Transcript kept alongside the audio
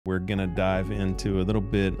We're going to dive into a little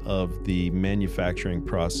bit of the manufacturing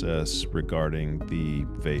process regarding the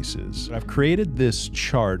vases. I've created this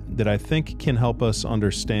chart that I think can help us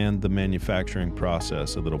understand the manufacturing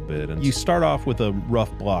process a little bit. And you start off with a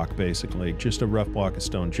rough block, basically, just a rough block of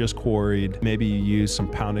stone, just quarried. Maybe you use some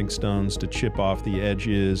pounding stones to chip off the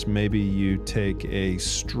edges. Maybe you take a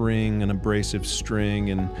string, an abrasive string,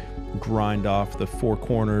 and grind off the four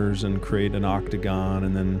corners and create an octagon,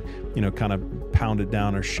 and then, you know, kind of pound it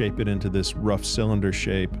down or shape it into this rough cylinder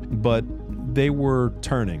shape. But they were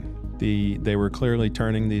turning. They were clearly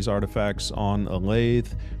turning these artifacts on a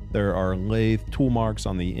lathe. There are lathe tool marks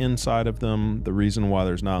on the inside of them. The reason why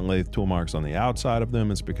there's not lathe tool marks on the outside of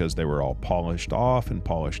them is because they were all polished off and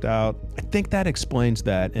polished out. I think that explains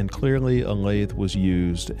that, and clearly a lathe was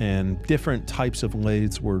used, and different types of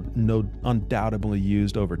lathes were undoubtedly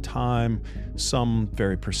used over time. Some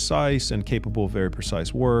very precise and capable of very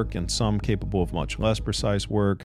precise work, and some capable of much less precise work.